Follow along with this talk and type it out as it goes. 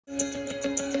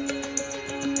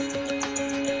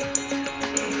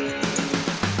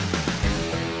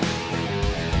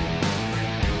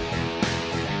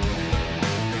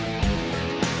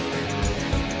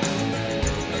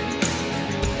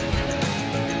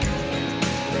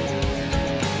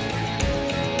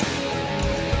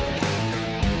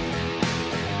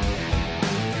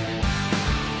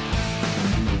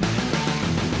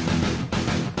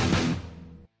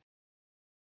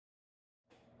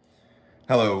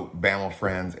Hello, Bamel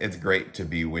friends. It's great to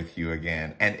be with you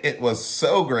again. And it was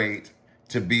so great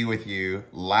to be with you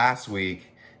last week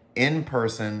in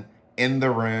person, in the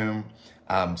room.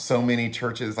 So many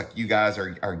churches like you guys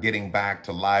are getting back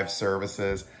to live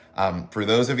services. For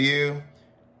those of you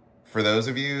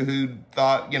who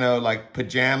thought, like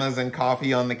pajamas and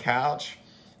coffee on the couch,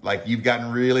 like you've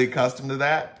gotten really accustomed to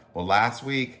that. Well, last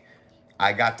week,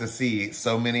 I got to see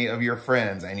so many of your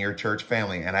friends and your church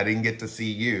family, and I didn't get to see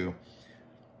you.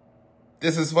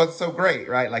 This is what's so great,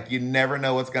 right? Like you never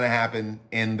know what's going to happen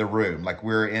in the room. Like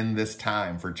we're in this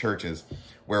time for churches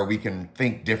where we can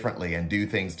think differently and do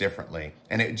things differently.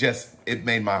 And it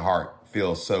made my heart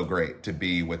feel so great to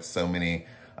be with so many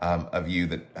of you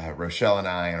that Rochelle and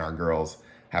I and our girls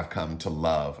have come to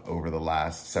love over the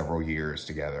last several years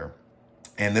together.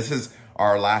 And this is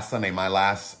our last Sunday, my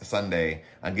last Sunday.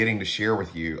 I'm getting to share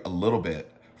with you a little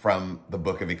bit from the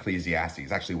book of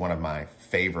Ecclesiastes, actually one of my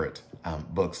favorite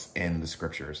books in the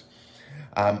scriptures.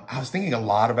 I was thinking a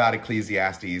lot about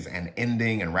Ecclesiastes and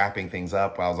ending and wrapping things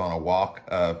up while I was on a walk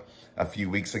a few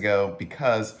weeks ago,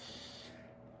 because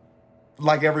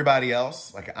like everybody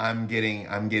else, like I'm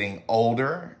getting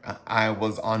older. I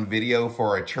was on video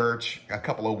for a church a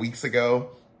couple of weeks ago,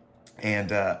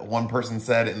 and one person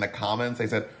said in the comments, they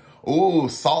said, "Ooh,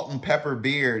 salt and pepper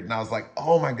beard." And I was like,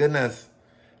 oh my goodness,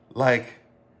 like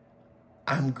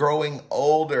I'm growing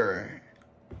older.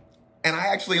 And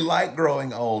I actually like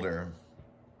growing older.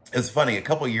 It's funny, a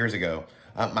couple of years ago,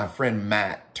 my friend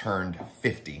Matt turned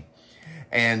 50.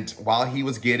 And while he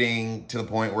was getting to the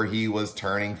point where he was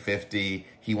turning 50,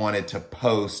 he wanted to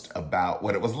post about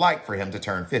what it was like for him to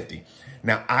turn 50.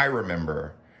 Now, I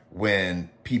remember when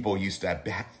people used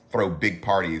to throw big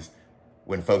parties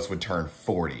when folks would turn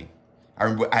 40. I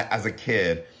remember as a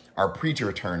kid, our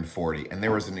preacher turned 40, and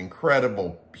there was an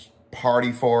incredible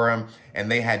party for him, and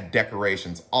they had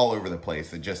decorations all over the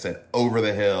place that just said over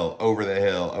the hill, over the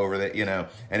hill, over the,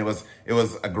 and it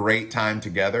was a great time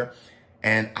together.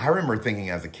 And I remember thinking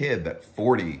as a kid that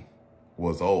 40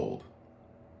 was old.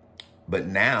 But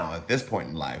now at this point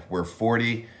in life where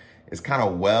 40 is kind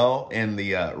of well in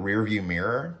the rearview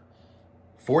mirror,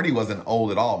 40 wasn't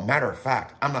old at all. Matter of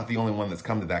fact, I'm not the only one that's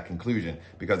come to that conclusion,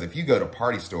 because if you go to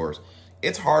party stores,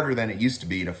 it's harder than it used to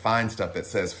be to find stuff that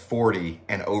says 40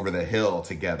 and over the hill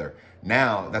together.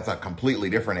 Now, that's a completely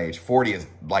different age. 40 is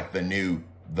like the new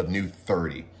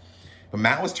 30. But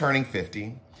Matt was turning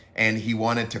 50, and he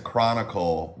wanted to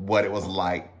chronicle what it was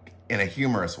like in a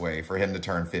humorous way for him to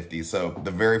turn 50. So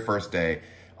the very first day,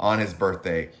 on his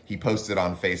birthday, he posted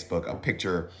on Facebook a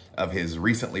picture of his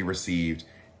recently received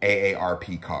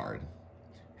AARP card.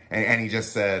 And he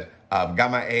just said,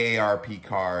 got my AARP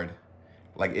card,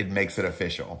 like it makes it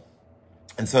official.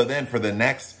 And so then for the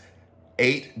next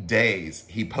 8 days,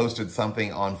 he posted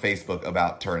something on Facebook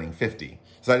about turning 50.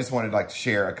 So I just wanted to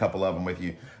share a couple of them with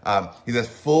you. He says,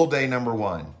 full day number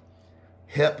 1,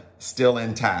 hip still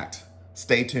intact.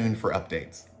 Stay tuned for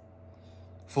updates.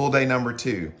 Full day number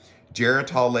 2,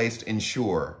 Geritol laced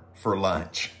Ensure for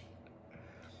lunch.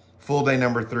 Full day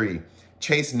number 3,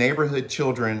 chase neighborhood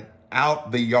children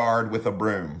out the yard with a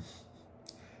broom.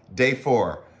 Day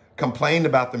 4, complained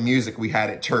about the music we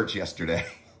had at church yesterday.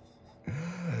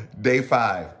 Day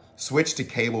 5, switch to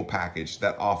cable package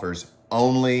that offers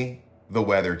only the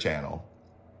Weather Channel.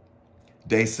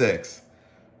 Day 6,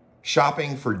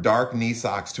 shopping for dark knee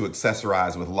socks to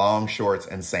accessorize with long shorts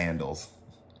and sandals.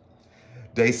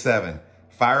 Day 7,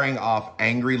 firing off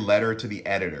angry letter to the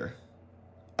editor.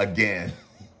 Again.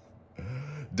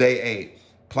 Day 8,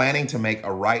 planning to make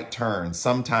a right turn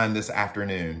sometime this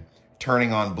afternoon,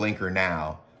 turning on blinker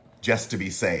now, just to be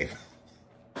safe.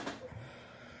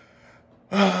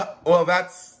 Well,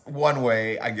 that's one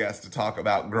way, I guess, to talk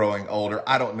about growing older.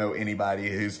 I don't know anybody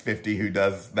who's 50 who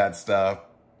does that stuff.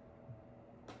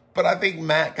 But I think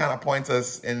Matt kind of points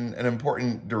us in an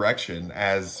important direction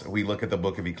as we look at the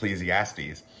book of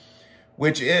Ecclesiastes,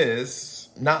 which is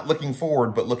not looking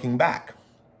forward, but looking back.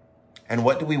 And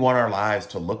what do we want our lives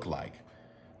to look like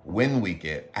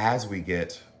as we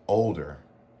get older?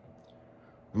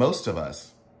 Most of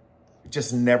us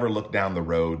just never look down the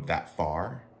road that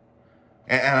far.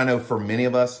 And I know for many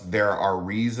of us, there are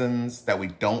reasons that we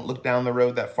don't look down the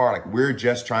road that far. Like we're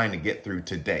just trying to get through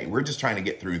today. We're just trying to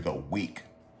get through the week.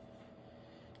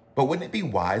 But wouldn't it be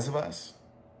wise of us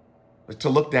to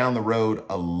look down the road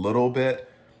a little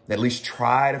bit, at least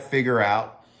try to figure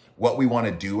out what we want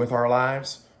to do with our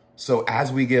lives, so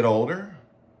as we get older,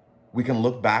 we can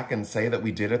look back and say that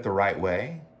we did it the right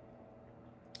way?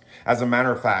 As a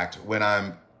matter of fact, when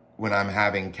I'm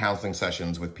having counseling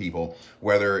sessions with people,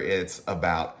 whether it's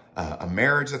about a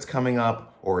marriage that's coming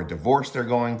up or a divorce they're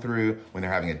going through, when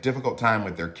they're having a difficult time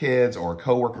with their kids or a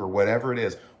coworker, whatever it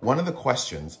is, one of the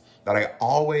questions that I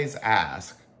always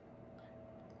ask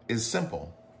is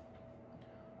simple.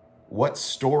 What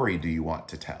story do you want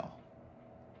to tell?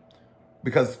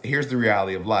 Because here's the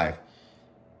reality of life.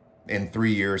 In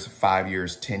 3 years, 5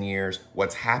 years, 10 years,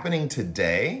 what's happening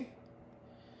today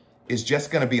is just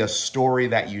going to be a story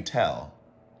that you tell.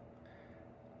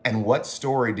 And what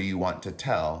story do you want to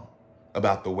tell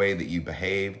about the way that you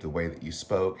behaved, the way that you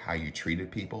spoke, how you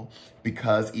treated people?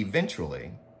 Because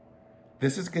eventually,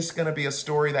 this is just going to be a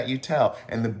story that you tell.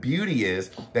 And the beauty is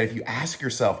that if you ask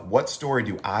yourself, what story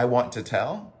do I want to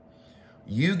tell?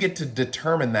 You get to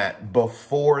determine that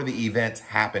before the events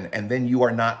happen. And then you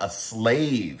are not a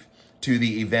slave to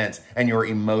the events and your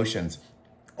emotions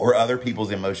or other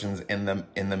people's emotions in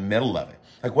the middle of it.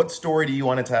 Like, what story do you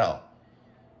want to tell?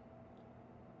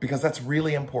 Because that's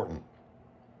really important.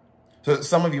 So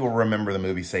some of you will remember the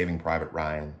movie Saving Private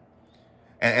Ryan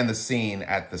and the scene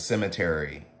at the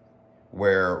cemetery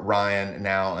where Ryan,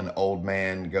 now an old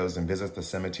man, goes and visits the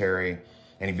cemetery,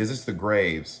 and he visits the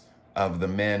graves of the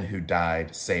men who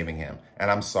died saving him.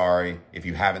 And I'm sorry if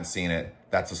you haven't seen it,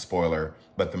 that's a spoiler,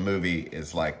 but the movie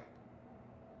is like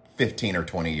 15 or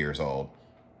 20 years old.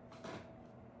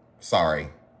 Sorry.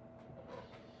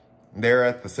 They're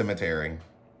at the cemetery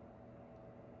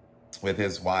with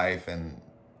his wife and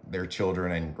their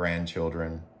children and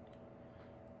grandchildren.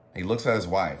 He looks at his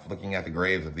wife, looking at the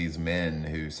graves of these men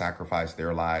who sacrificed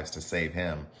their lives to save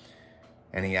him.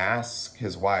 And he asks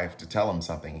his wife to tell him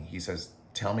something. He says,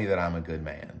 "Tell me that I'm a good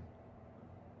man.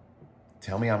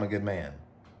 Tell me I'm a good man."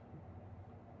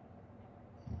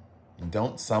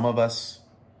 Don't some of us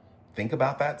think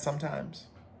about that sometimes?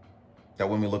 That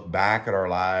when we look back at our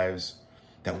lives,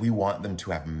 that we want them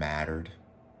to have mattered,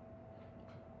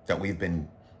 that we've been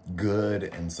good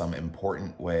in some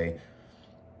important way.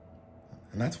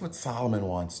 And that's what Solomon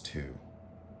wants too.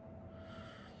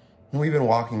 We've been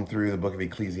walking through the book of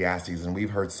Ecclesiastes, and we've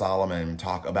heard Solomon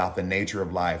talk about the nature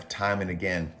of life time and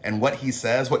again. And what he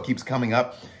says, what keeps coming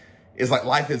up, is like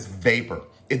life is vapor.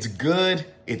 It's good,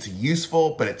 it's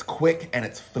useful, but it's quick and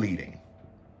it's fleeting.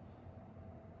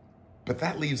 But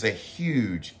that leaves a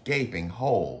huge gaping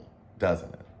hole,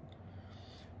 doesn't it?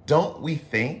 Don't we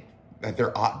think that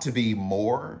there ought to be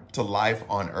more to life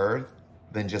on earth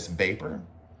than just vapor?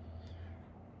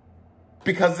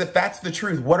 Because if that's the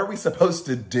truth, what are we supposed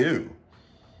to do?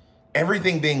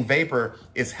 Everything being vapor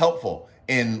is helpful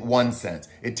in one sense.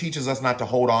 It teaches us not to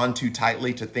hold on too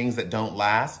tightly to things that don't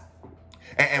last.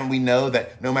 And we know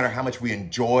that no matter how much we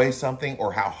enjoy something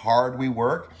or how hard we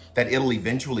work, that it'll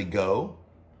eventually go.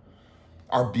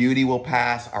 Our beauty will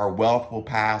pass, our wealth will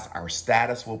pass, our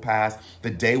status will pass. The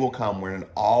day will come when it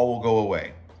all will go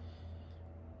away.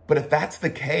 But if that's the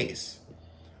case,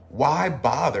 why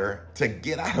bother to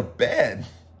get out of bed?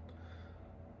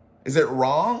 Is it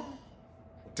wrong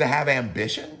to have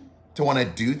ambition, to want to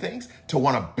do things, to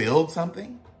want to build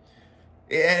something?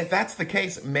 And if that's the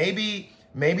case, maybe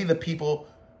the people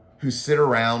who sit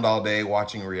around all day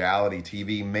watching reality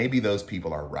TV, maybe those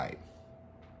people are right.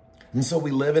 And so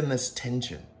we live in this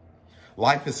tension.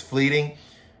 Life is fleeting,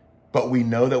 but we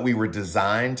know that we were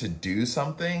designed to do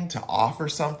something, to offer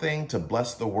something, to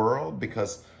bless the world,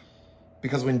 because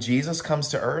when Jesus comes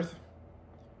to earth,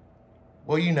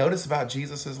 well, you notice about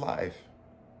Jesus's life.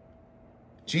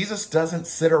 Jesus doesn't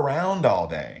sit around all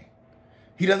day.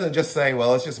 He doesn't just say,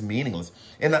 well, it's just meaningless.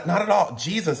 And not at all.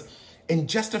 Jesus, in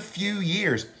just a few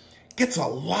years, gets a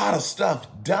lot of stuff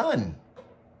done.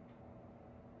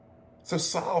 So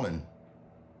Solomon,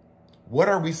 what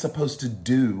are we supposed to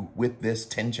do with this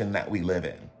tension that we live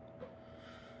in?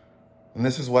 And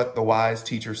this is what the wise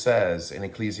teacher says in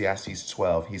Ecclesiastes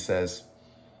 12. He says,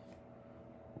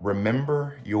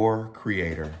 remember your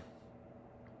Creator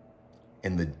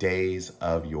in the days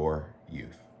of your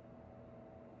youth.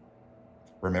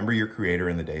 Remember your Creator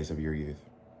in the days of your youth.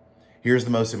 Here's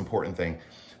the most important thing.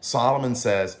 Solomon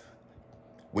says,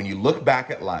 when you look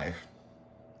back at life,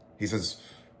 he says,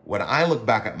 when I look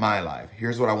back at my life,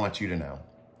 here's what I want you to know.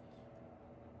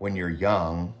 When you're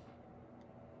young,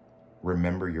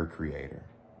 remember your Creator.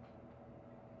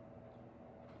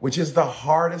 Which is the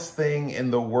hardest thing in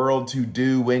the world to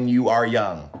do when you are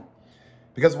young.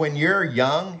 Because when you're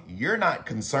young, you're not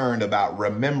concerned about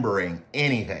remembering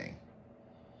anything.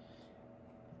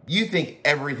 You think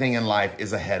everything in life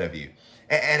is ahead of you.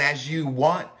 And as you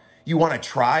want to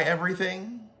try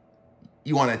everything,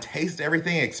 you want to taste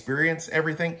everything, experience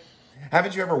everything.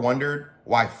 Haven't you ever wondered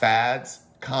why fads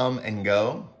come and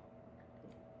go?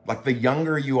 Like the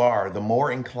younger you are, the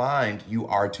more inclined you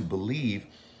are to believe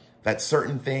that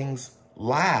certain things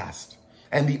last.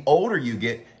 And the older you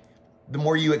get, the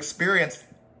more you experience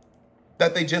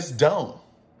that they just don't.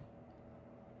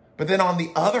 But then on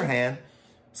the other hand,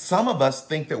 some of us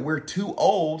think that we're too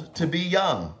old to be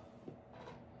young.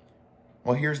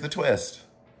 Well, here's the twist.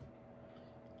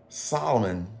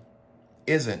 Solomon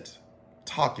isn't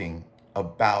talking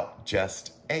about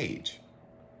just age.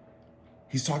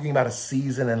 He's talking about a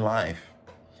season in life.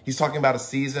 He's talking about a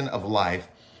season of life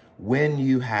when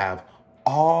you have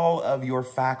all of your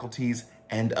faculties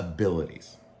and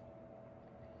abilities.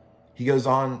 He goes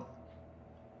on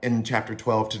in chapter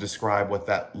 12 to describe what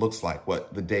that looks like,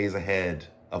 what the days ahead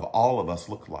of all of us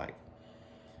look like.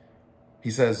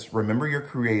 He says, remember your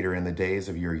Creator in the days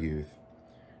of your youth,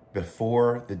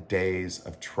 before the days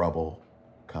of trouble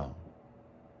come.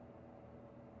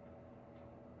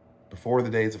 Before the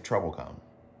days of trouble come.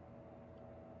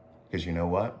 Because you know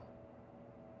what?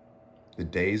 The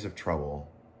days of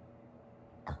trouble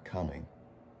are coming.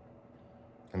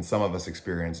 And some of us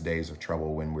experience days of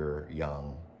trouble when we're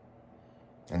young,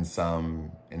 and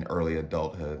some in early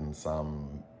adulthood, and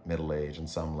some middle age, and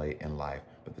some late in life.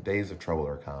 But the days of trouble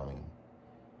are coming.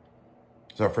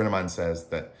 So a friend of mine says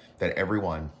that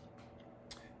everyone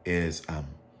is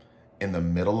in the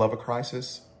middle of a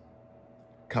crisis,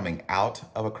 coming out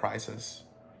of a crisis,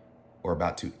 or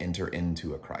about to enter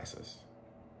into a crisis.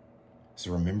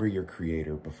 So remember your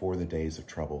Creator before the days of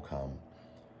trouble come.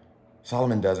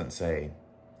 Solomon doesn't say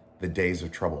the days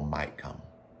of trouble might come.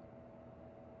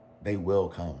 They will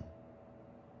come.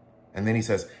 And then he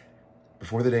says,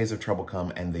 before the days of trouble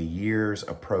come and the years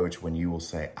approach when you will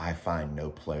say, I find no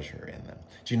pleasure in them.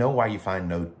 Do you know why you find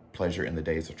no pleasure in the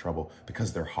days of trouble?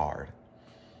 Because they're hard.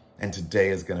 And today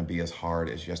is going to be as hard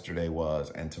as yesterday was,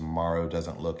 and tomorrow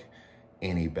doesn't look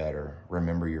any better.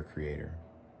 Remember your Creator.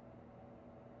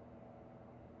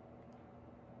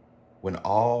 When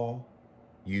all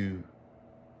you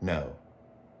know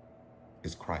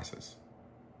is crisis,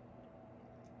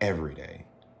 every day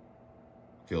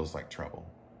feels like trouble.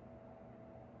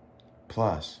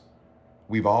 Plus,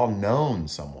 we've all known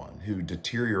someone who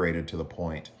deteriorated to the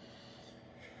point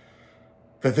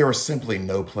that there was simply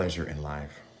no pleasure in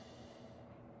life.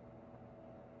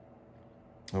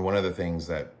 And one of the things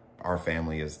that our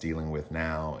family is dealing with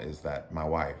now is that my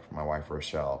wife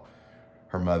Rochelle,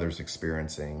 her mother's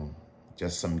experiencing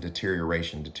just some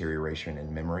deterioration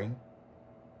in memory.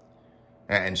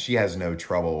 And she has no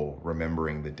trouble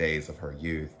remembering the days of her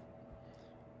youth.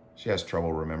 She has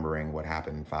trouble remembering what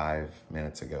happened 5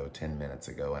 minutes ago, 10 minutes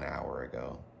ago, an hour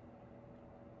ago.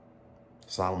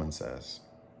 Solomon says,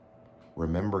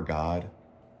 remember God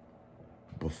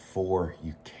before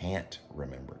you can't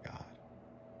remember God.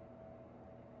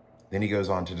 Then he goes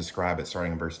on to describe it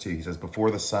starting in verse 2. He says,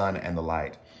 before the sun and the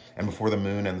light, and before the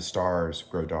moon and the stars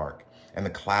grow dark, and the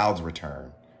clouds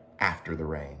return after the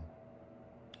rain,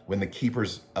 when the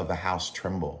keepers of the house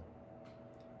tremble,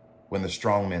 when the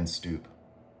strong men stoop,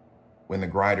 when the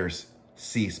grinders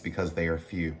cease because they are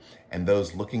few, and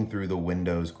those looking through the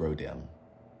windows grow dim,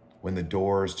 when the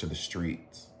doors to the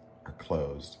streets are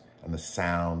closed, and the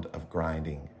sound of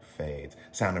grinding fades.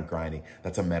 Sound of grinding,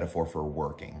 that's a metaphor for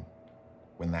working.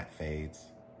 When that fades,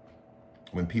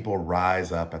 when people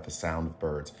rise up at the sound of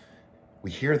birds, we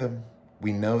hear them,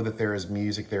 we know that there is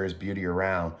music, there is beauty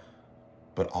around,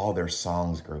 but all their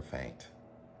songs grow faint.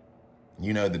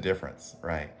 You know the difference,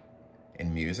 right?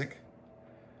 In music,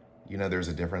 you know there's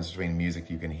a difference between music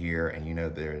you can hear, and you know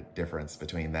the difference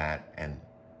between that and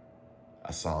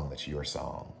a song that's your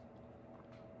song,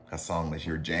 a song that's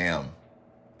your jam,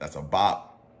 that's a bop.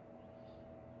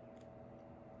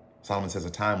 Solomon says a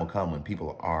time will come when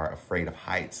people are afraid of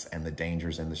heights and the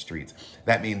dangers in the streets.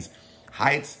 That means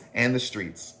heights and the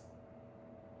streets.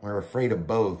 We're afraid of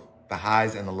both, the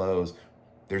highs and the lows.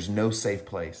 There's no safe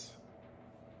place.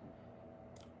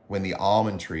 When the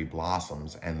almond tree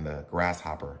blossoms and the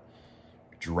grasshopper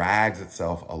drags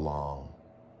itself along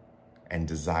and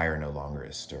desire no longer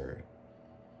is stirred.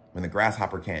 When the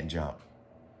grasshopper can't jump.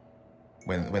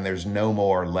 When there's no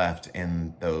more left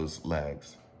in those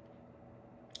legs.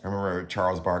 I remember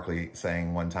Charles Barkley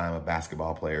saying one time of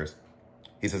basketball players,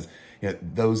 he says,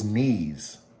 those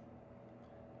knees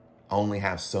only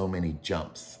have so many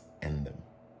jumps in them.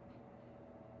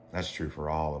 That's true for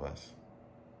all of us.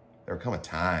 There will come a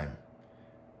time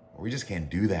where we just can't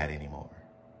do that anymore.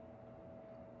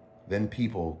 Then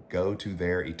people go to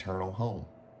their eternal home,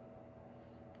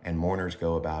 and mourners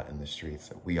go about in the streets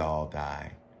that we all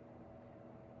die.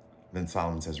 Then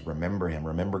Solomon says, remember him,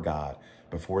 remember God,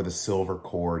 before the silver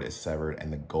cord is severed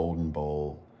and the golden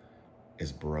bowl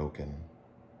is broken,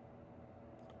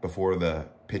 before the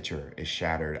pitcher is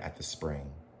shattered at the spring,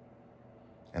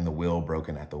 and the will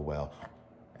broken at the well,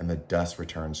 and the dust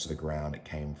returns to the ground it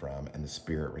came from, and the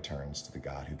spirit returns to the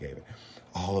God who gave it.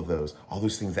 All those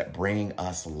things that bring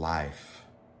us life,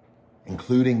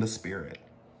 including the spirit.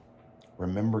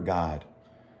 Remember God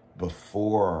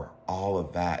before all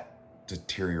of that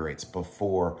deteriorates,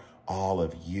 before all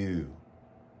of you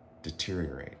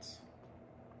deteriorates.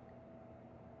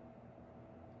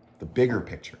 The bigger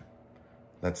picture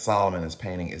that Solomon is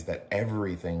painting is that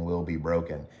everything will be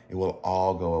broken. It will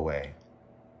all go away.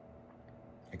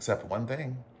 Except one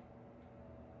thing: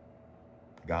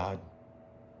 God.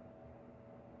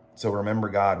 So remember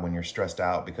God when you're stressed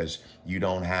out because you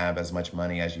don't have as much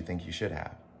money as you think you should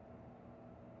have.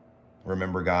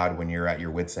 Remember God when you're at your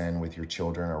wit's end with your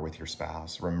children or with your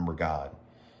spouse. Remember God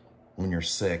when you're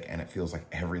sick and it feels like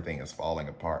everything is falling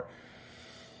apart.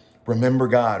 Remember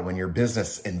God when your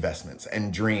business investments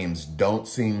and dreams don't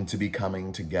seem to be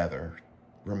coming together.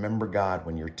 Remember God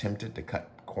when you're tempted to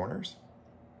cut corners,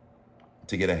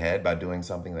 to get ahead by doing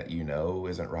something that you know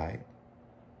isn't right.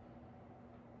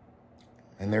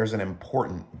 And there's an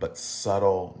important but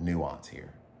subtle nuance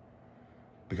here.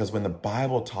 Because when the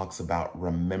Bible talks about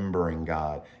remembering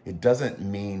God, it doesn't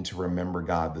mean to remember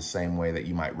God the same way that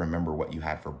you might remember what you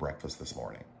had for breakfast this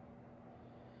morning.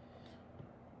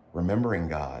 Remembering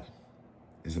God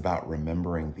is about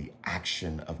remembering the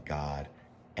action of God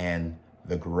and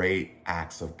the great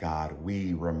acts of God.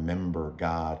 We remember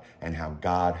God and how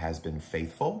God has been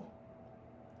faithful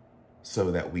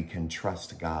so that we can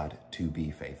trust God to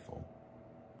be faithful.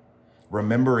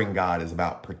 Remembering God is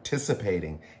about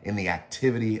participating in the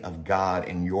activity of God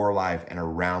in your life and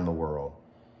around the world.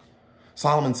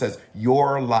 Solomon says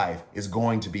your life is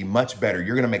going to be much better.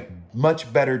 You're going to make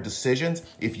much better decisions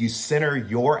if you center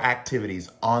your activities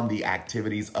on the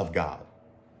activities of God.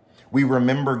 We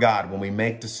remember God when we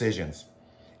make decisions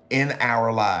in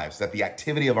our lives, that the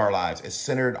activity of our lives is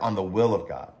centered on the will of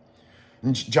God.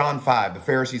 In John 5, the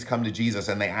Pharisees come to Jesus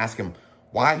and they ask him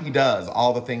why he does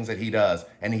all the things that he does.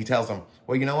 And he tells them,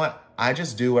 well, you know what? I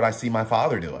just do what I see my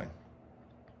Father doing.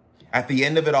 At the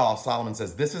end of it all, Solomon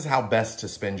says, this is how best to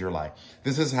spend your life.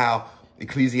 This is how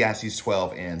Ecclesiastes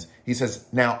 12 ends. He says,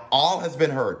 now all has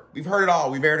been heard. We've heard it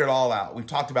all. We've aired it all out. We've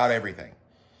talked about everything.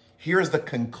 Here's the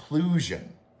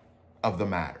conclusion of the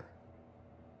matter.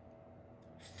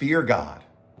 Fear God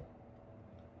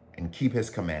and keep his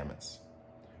commandments,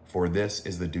 for this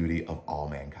is the duty of all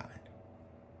mankind.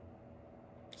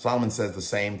 Solomon says the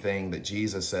same thing that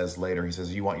Jesus says later. He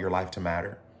says, you want your life to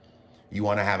matter? You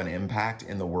want to have an impact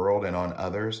in the world and on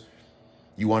others?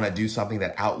 You want to do something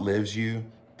that outlives you?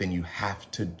 Then you have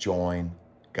to join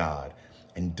God.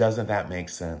 And doesn't that make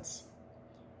sense?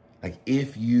 Like,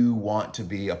 if you want to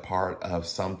be a part of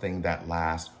something that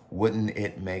lasts, wouldn't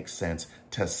it make sense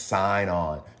to sign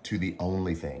on to the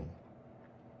only thing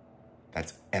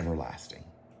that's everlasting?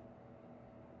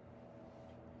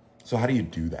 So how do you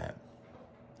do that?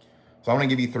 So I want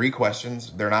to give you 3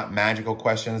 questions. They're not magical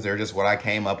questions. They're just what I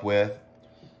came up with.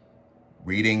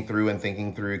 Reading through and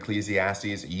thinking through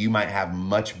Ecclesiastes, you might have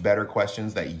much better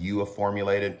questions that you have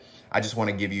formulated. I just want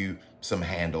to give you some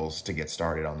handles to get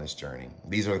started on this journey.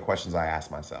 These are the questions I ask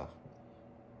myself.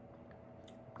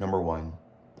 Number 1,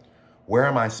 where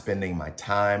am I spending my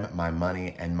time, my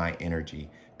money, and my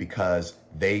energy because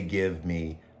they give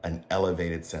me an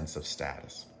elevated sense of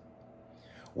status?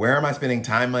 Where am I spending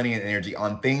time, money, and energy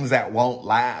on things that won't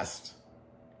last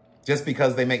just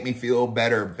because they make me feel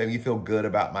better, make me feel good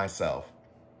about myself?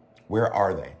 Where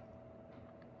are they?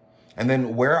 And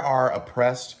then where are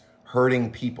oppressed,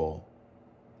 hurting people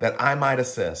that I might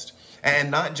assist? And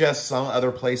not just some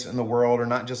other place in the world or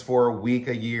not just for a week,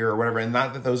 a year or whatever. And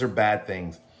not that those are bad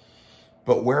things,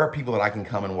 but where are people that I can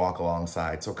come and walk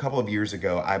alongside? So a couple of years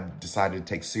ago, I decided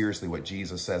to take seriously what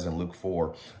Jesus says in Luke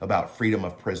 4 about freedom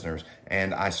of prisoners.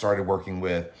 And I started working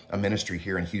with a ministry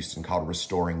here in Houston called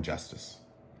Restoring Justice.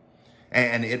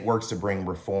 And it works to bring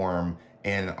reform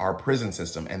in our prison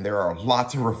system. And there are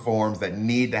lots of reforms that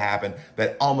need to happen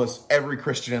that almost every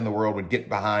Christian in the world would get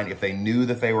behind if they knew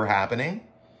that they were happening.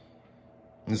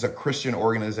 And it's a Christian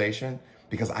organization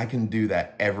because I can do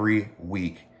that every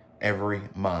week, every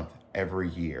month, every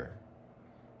year.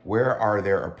 Where are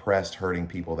there oppressed, hurting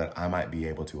people that I might be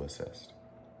able to assist?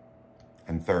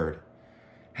 And third,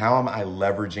 how am I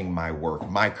leveraging my work,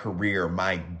 my career,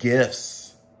 my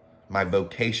gifts, my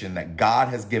vocation that God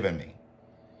has given me?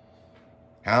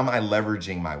 How am I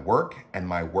leveraging my work and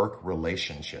my work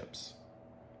relationships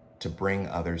to bring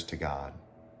others to God?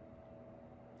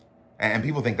 And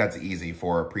people think that's easy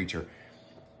for a preacher.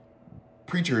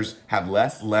 Preachers have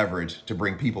less leverage to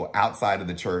bring people outside of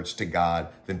the church to God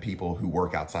than people who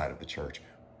work outside of the church.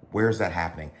 Where's that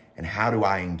happening? And how do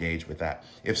I engage with that?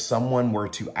 If someone were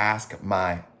to ask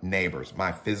my neighbors,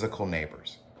 my physical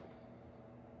neighbors,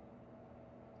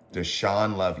 does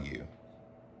Sean love you?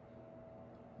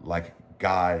 Like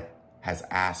God has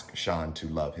asked Sean to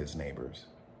love his neighbors.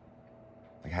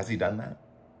 Like, has he done that?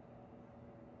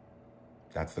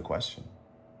 That's the question.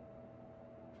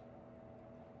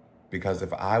 Because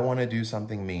if I want to do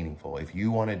something meaningful, if you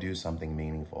want to do something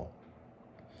meaningful,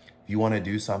 if you want to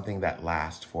do something that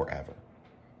lasts forever,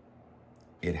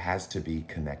 it has to be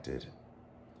connected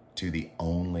to the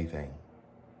only thing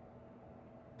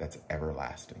that's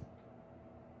everlasting.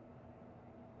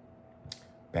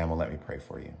 Bama, let me pray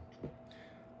for you.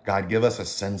 God, give us a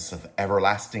sense of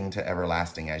everlasting to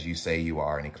everlasting, as you say you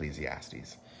are in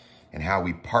Ecclesiastes, and how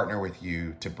we partner with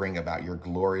you to bring about your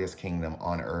glorious kingdom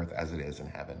on earth as it is in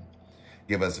heaven.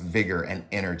 Give us vigor and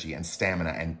energy and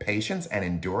stamina and patience and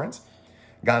endurance.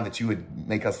 God, that you would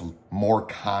make us more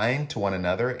kind to one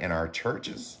another in our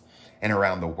churches and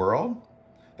around the world,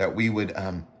 that we would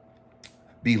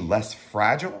be less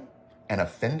fragile and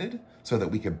offended so that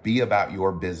we could be about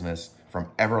your business from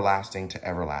everlasting to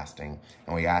everlasting.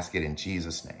 And we ask it in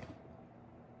Jesus' name.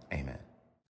 Amen.